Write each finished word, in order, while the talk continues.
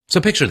So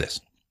picture this.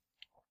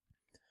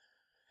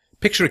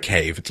 Picture a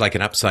cave. It's like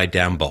an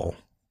upside-down bowl.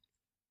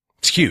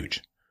 It's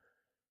huge.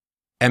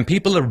 And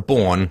people are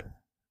born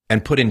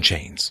and put in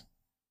chains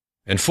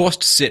and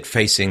forced to sit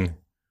facing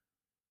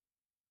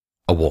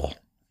a wall.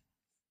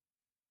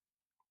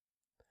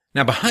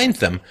 Now, behind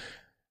them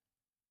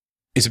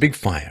is a big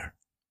fire.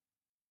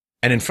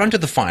 And in front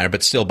of the fire,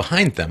 but still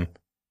behind them,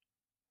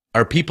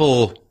 are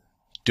people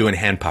doing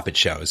hand puppet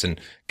shows and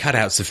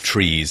cutouts of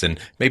trees, and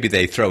maybe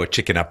they throw a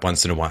chicken up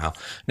once in a while.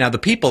 Now, the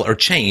people are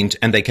chained,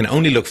 and they can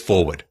only look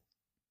forward.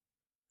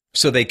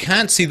 So they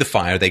can't see the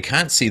fire, they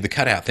can't see the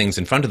cutout things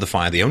in front of the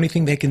fire. The only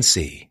thing they can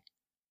see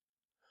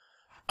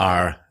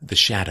are the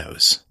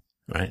shadows,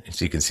 right?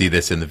 So you can see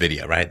this in the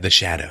video, right? The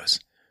shadows,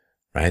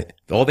 right?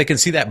 All they can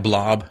see, that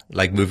blob,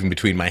 like moving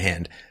between my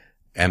hand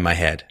and my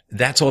head.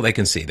 That's all they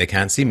can see. They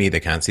can't see me, they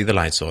can't see the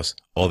light source.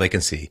 All they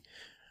can see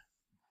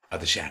are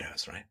the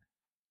shadows, right?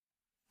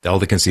 All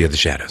they can see are the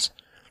shadows.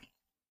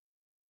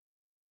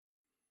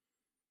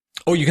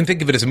 Or you can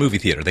think of it as a movie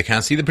theater. They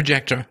can't see the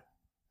projector.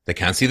 They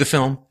can't see the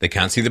film. They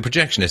can't see the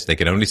projectionist. They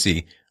can only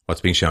see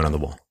what's being shown on the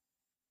wall.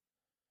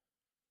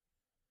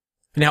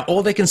 Now,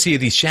 all they can see are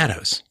these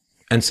shadows.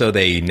 And so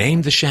they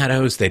name the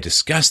shadows. They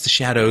discuss the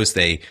shadows.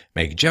 They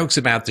make jokes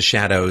about the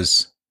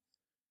shadows.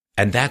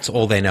 And that's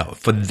all they know.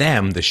 For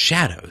them, the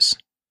shadows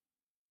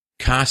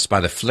cast by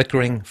the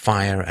flickering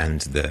fire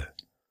and the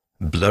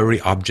blurry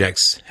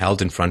objects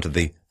held in front of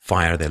the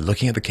fire, they're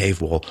looking at the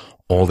cave wall.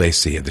 All they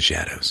see are the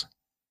shadows.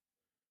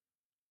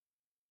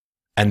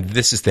 And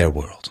this is their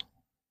world.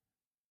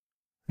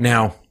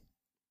 Now,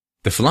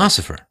 the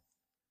philosopher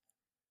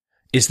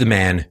is the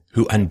man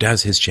who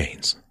undoes his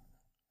chains.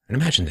 And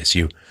imagine this,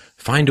 you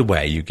find a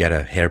way, you get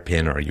a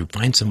hairpin or you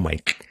find some way,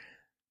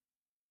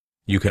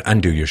 you can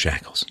undo your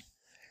shackles.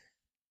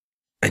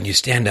 And you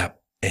stand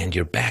up and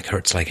your back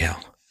hurts like hell.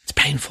 It's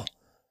painful.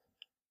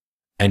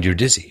 And you're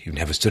dizzy. You've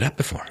never stood up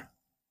before.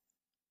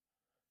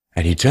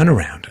 And you turn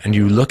around and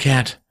you look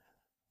at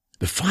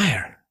the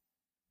fire.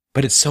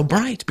 But it's so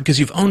bright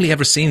because you've only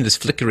ever seen this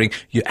flickering.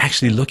 You're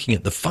actually looking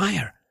at the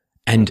fire.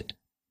 And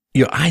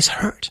your eyes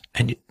hurt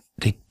and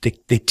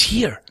they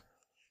tear.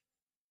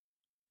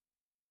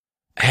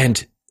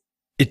 And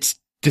it's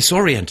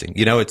disorienting.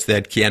 You know, it's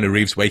that Keanu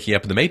Reeves waking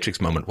up in the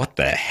Matrix moment. What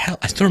the hell?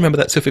 I still remember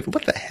that so vividly.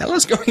 What the hell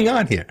is going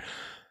on here?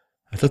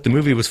 I thought the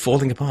movie was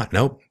falling apart.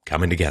 Nope,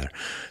 coming together.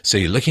 So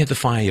you're looking at the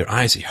fire, your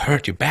eyes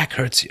hurt, your back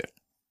hurts you.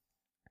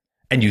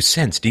 And you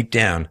sense deep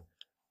down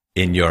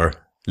in your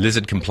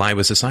lizard comply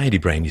with society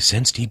brain, you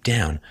sense deep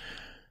down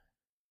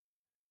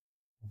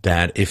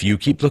that if you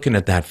keep looking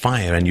at that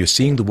fire and you're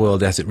seeing the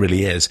world as it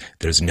really is,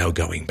 there's no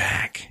going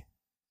back.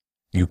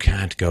 You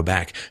can't go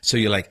back. So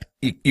you're like,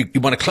 you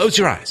want to close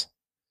your eyes.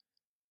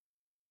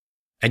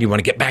 And you want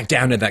to get back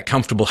down to that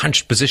comfortable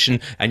hunched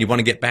position, and you want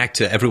to get back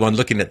to everyone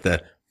looking at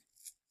the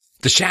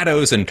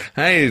shadows, and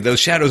hey, those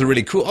shadows are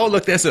really cool. Oh,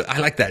 look, I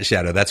like that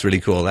shadow. That's really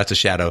cool. That's a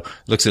shadow.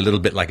 Looks a little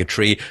bit like a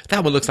tree.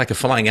 That one looks like a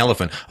flying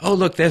elephant. Oh,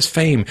 look, there's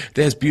fame.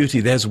 There's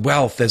beauty. There's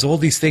wealth. There's all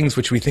these things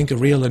which we think are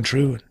real and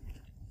true.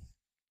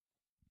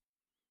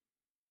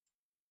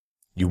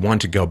 You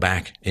want to go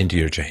back into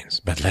your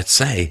chains. But let's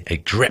say a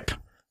grip,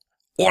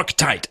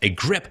 orc-tight, a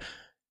grip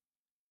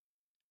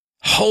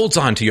holds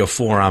onto your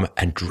forearm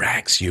and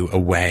drags you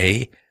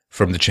away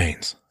from the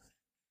chains.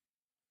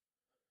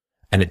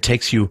 And it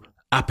takes you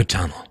up a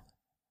tunnel.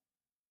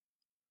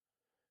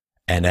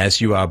 And as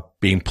you are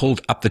being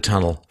pulled up the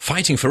tunnel,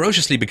 fighting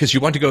ferociously because you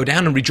want to go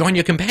down and rejoin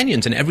your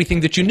companions and everything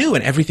that you knew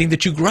and everything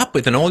that you grew up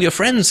with and all your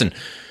friends and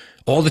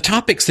all the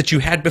topics that you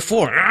had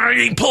before, you're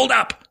being pulled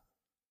up.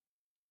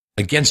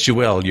 Against your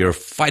will, you're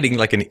fighting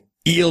like an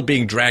eel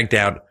being dragged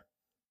out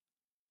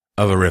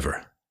of a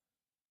river.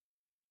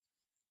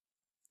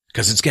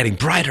 Because it's getting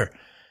brighter.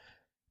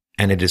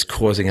 And it is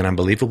causing an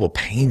unbelievable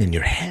pain in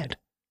your head.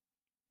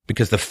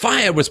 Because the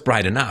fire was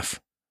bright enough.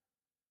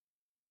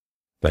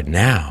 But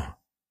now,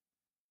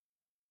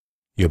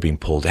 you're being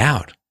pulled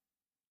out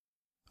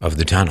of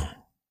the tunnel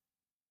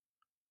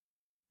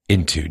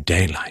into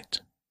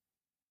daylight.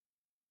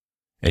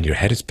 And your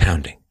head is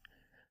pounding.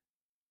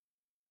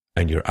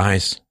 And your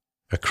eyes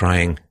are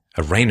crying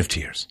a rain of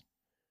tears.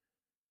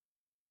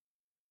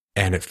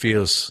 And it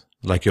feels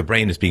like your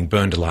brain is being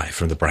burned alive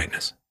from the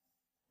brightness.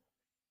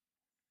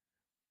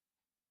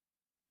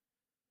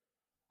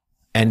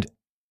 And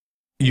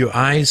your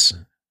eyes,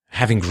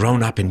 having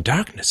grown up in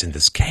darkness in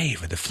this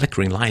cave with a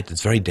flickering light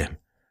that's very dim,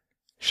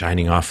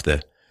 shining off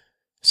the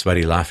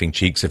sweaty, laughing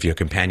cheeks of your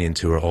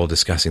companions who are all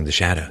discussing the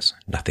shadows,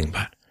 nothing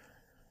but.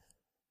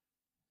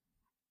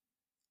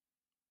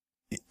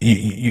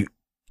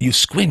 You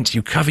squint,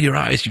 you cover your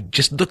eyes, you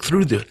just look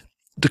through the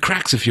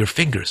cracks of your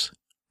fingers,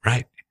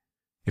 right?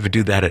 You ever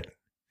do that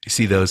you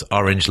see those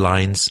orange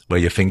lines where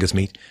your fingers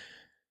meet?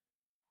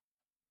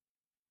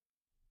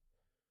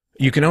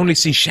 You can only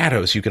see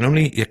shadows. You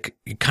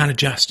can't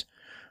adjust.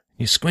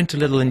 You squint a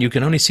little and you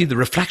can only see the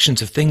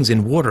reflections of things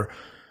in water.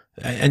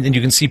 And then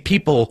you can see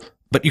people,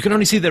 but you can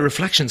only see their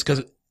reflections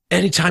because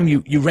anytime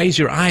you raise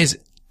your eyes,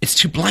 it's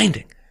too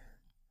blinding.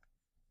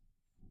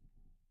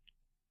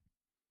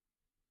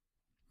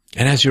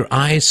 And as your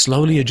eyes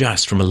slowly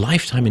adjust from a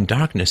lifetime in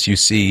darkness,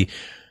 you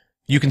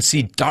can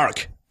see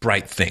dark,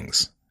 bright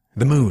things.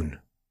 The moon.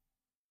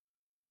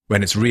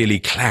 When it's really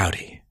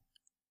cloudy,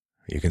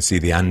 you can see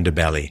the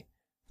underbelly,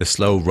 the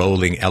slow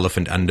rolling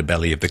elephant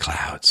underbelly of the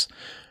clouds.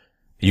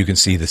 You can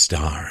see the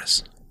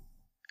stars.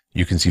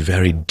 You can see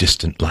very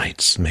distant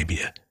lights, maybe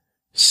a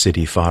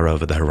city far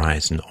over the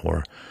horizon,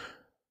 or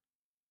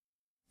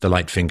the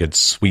light-fingered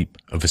sweep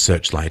of a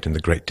searchlight in the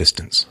great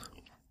distance.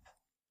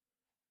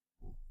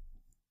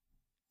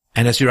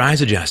 And as your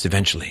eyes adjust,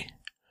 eventually,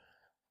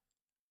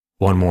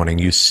 one morning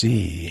you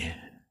see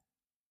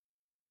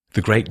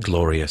the great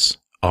glorious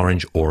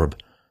orange orb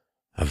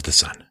of the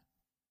sun,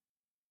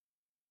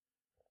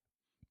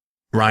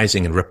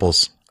 rising in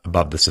ripples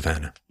above the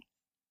savannah.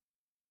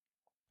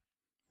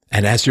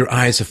 And as your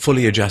eyes have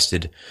fully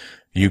adjusted,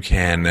 you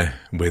can,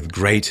 with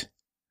great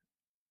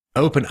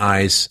open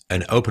eyes,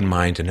 an open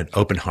mind, and an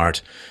open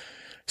heart,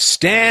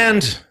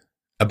 stand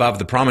above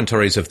the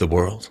promontories of the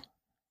world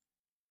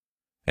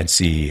and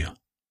see,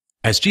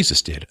 as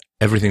Jesus did,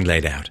 everything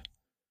laid out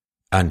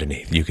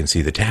underneath. You can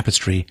see the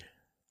tapestry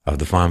of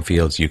the farm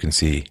fields. You can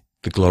see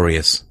the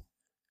glorious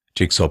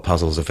jigsaw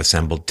puzzles of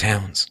assembled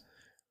towns.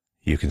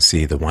 You can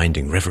see the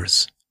winding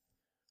rivers,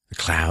 the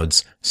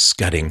clouds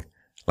scudding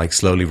like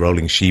slowly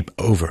rolling sheep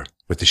over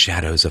with the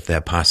shadows of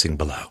their passing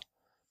below.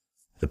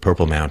 The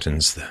purple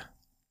mountains, the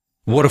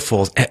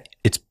waterfalls,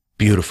 it's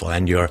beautiful,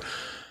 and you're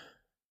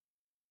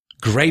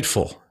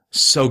grateful,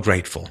 so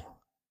grateful.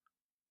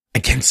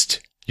 Against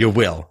your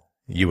will,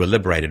 you were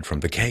liberated from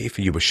the cave,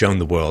 you were shown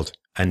the world,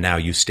 and now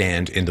you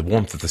stand in the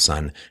warmth of the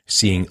sun,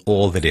 seeing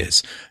all that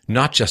is,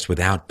 not just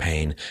without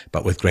pain,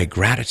 but with great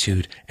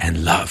gratitude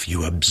and love.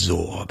 You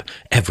absorb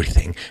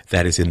everything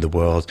that is in the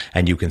world,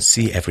 and you can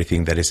see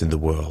everything that is in the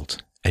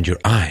world. And your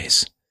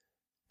eyes,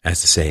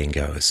 as the saying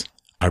goes,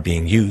 are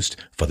being used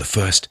for the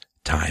first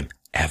time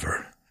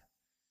ever.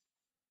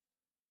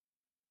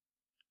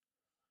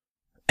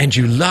 And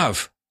you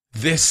love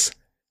this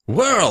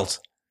world.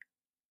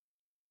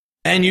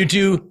 And you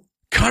do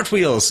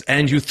cartwheels,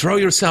 and you throw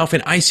yourself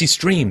in icy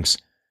streams,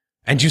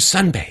 and you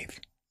sunbathe.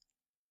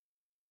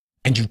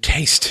 And you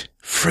taste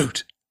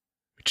fruit,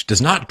 which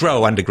does not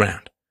grow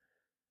underground.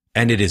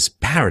 And it is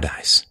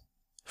paradise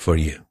for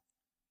you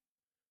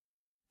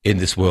in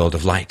this world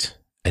of light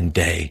and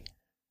day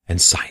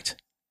and sight.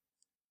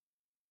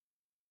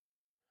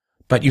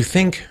 But you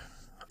think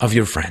of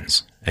your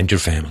friends and your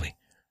family,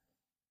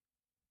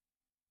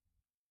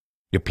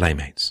 your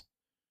playmates,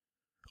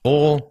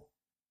 all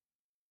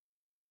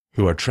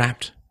who are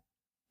trapped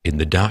in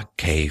the dark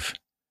cave,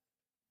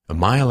 a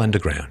mile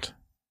underground,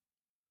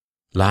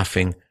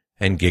 laughing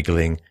and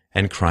giggling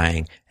and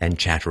crying and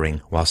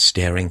chattering while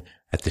staring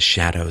at the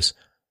shadows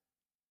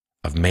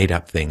of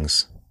made-up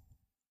things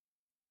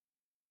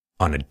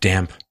on a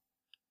damp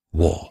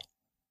wall.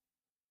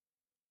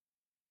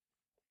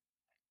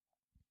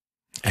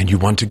 And you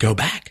want to go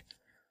back,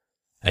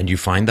 and you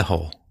find the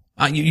hole.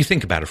 You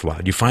think about it for a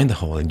while. You find the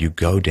hole, and you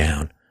go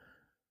down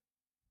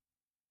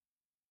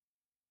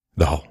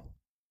the hole.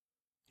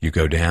 You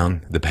go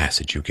down the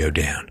passage. You go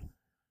down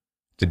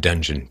the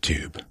dungeon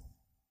tube.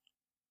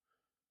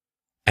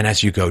 And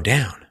as you go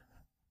down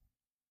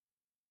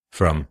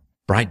from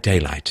bright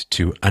daylight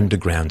to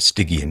underground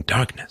Stygian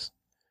darkness,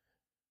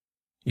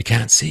 you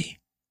can't see.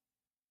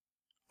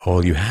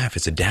 All you have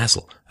is a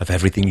dazzle of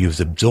everything you've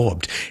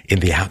absorbed in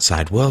the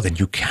outside world, and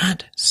you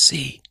can't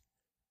see.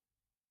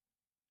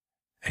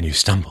 And you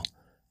stumble,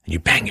 and you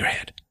bang your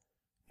head,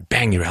 you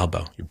bang your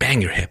elbow, you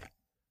bang your hip,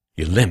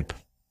 you limp,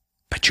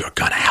 but you're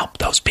gonna help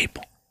those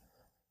people.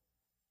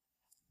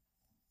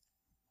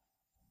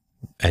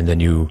 And then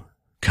you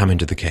come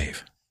into the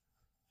cave,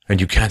 and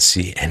you can't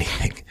see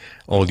anything.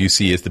 All you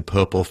see is the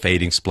purple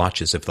fading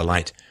splotches of the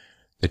light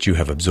that you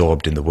have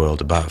absorbed in the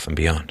world above and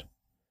beyond.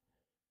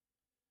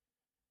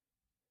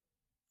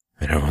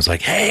 And everyone's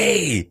like,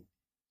 hey,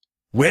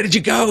 where did you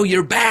go?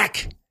 You're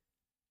back.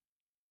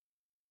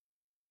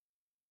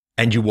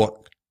 And you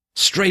walk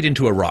straight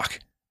into a rock.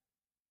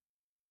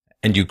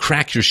 And you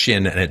crack your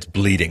shin and it's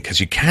bleeding because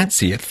you can't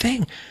see a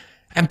thing.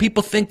 And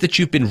people think that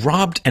you've been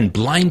robbed and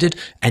blinded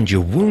and you're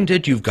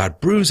wounded, you've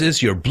got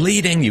bruises, you're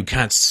bleeding, you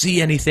can't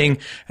see anything.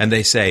 And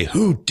they say,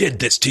 who did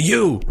this to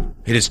you?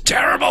 It is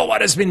terrible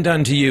what has been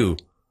done to you.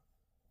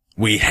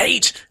 We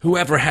hate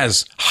whoever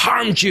has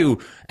harmed you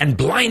and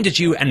blinded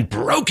you and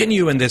broken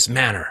you in this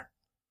manner.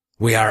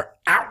 We are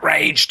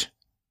outraged.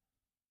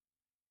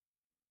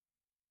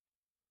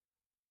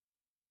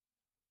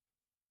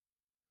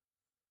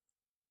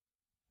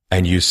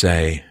 And you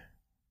say,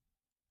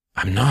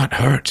 I'm not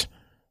hurt.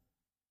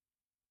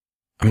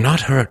 I'm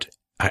not hurt.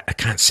 I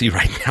can't see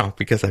right now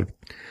because I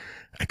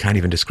can't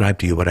even describe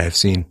to you what I have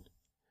seen.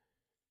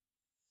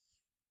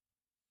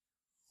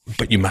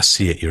 But you must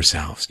see it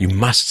yourselves. You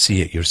must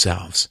see it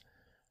yourselves.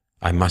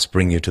 I must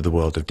bring you to the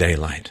world of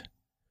daylight.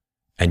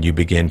 And you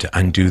begin to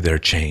undo their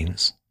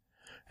chains.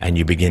 And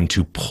you begin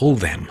to pull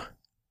them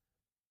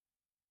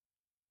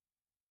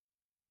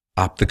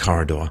up the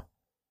corridor.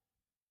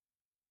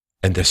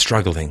 And they're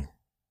struggling.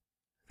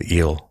 the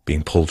eel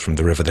being pulled from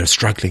the river. They're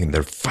struggling and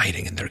they're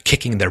fighting and they're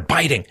kicking and they're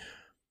biting.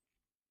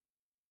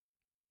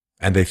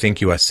 And they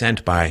think you are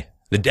sent by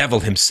the devil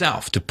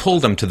himself to pull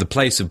them to the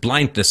place of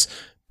blindness,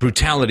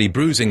 brutality,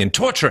 bruising, and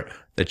torture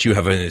that you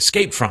have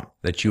escaped from,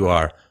 that you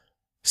are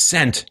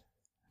sent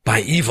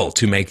by evil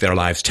to make their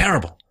lives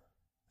terrible,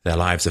 their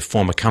lives of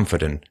former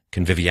comfort and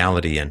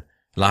conviviality and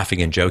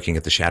laughing and joking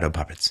at the shadow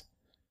puppets.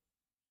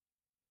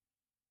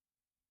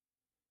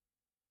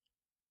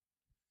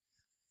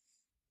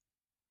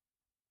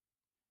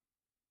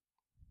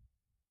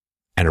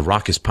 And a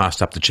rock is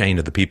passed up the chain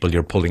of the people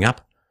you're pulling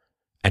up,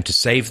 and to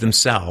save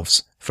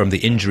themselves from the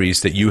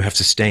injuries that you have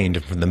sustained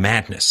and from the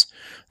madness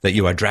that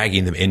you are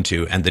dragging them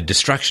into and the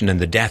destruction and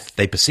the death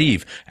they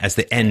perceive as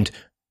the end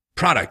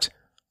product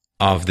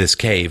of this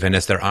cave, and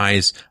as their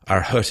eyes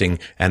are hurting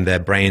and their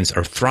brains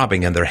are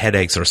throbbing and their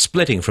headaches are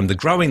splitting from the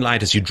growing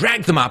light as you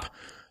drag them up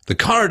the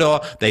corridor,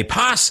 they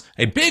pass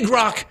a big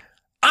rock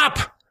up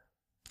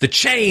the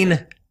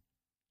chain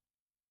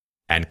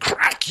and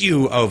crack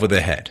you over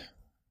the head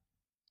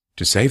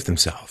to save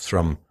themselves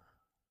from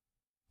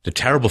the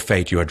terrible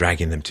fate you are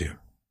dragging them to.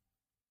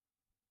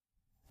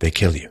 They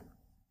kill you.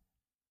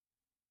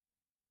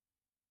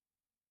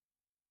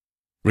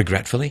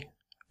 Regretfully,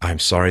 I'm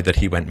sorry that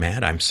he went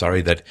mad. I'm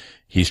sorry that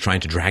he's trying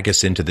to drag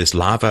us into this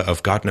lava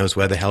of God knows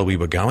where the hell we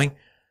were going.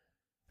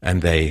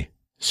 And they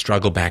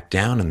struggle back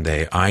down, and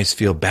their eyes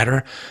feel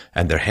better,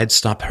 and their heads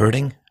stop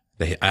hurting.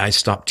 Their eyes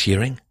stop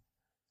tearing.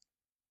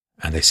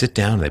 And they sit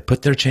down, they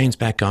put their chains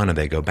back on, and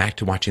they go back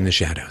to watching the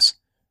shadows.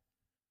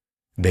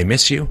 They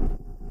miss you.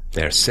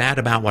 They're sad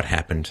about what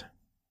happened.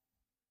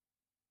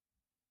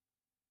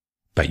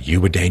 But you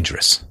were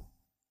dangerous.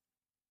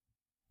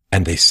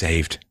 And they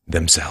saved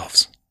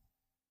themselves.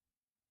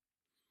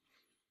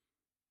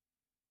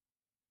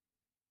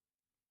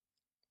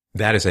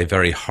 That is a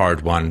very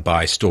hard-won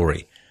by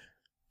story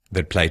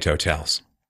that Plato tells.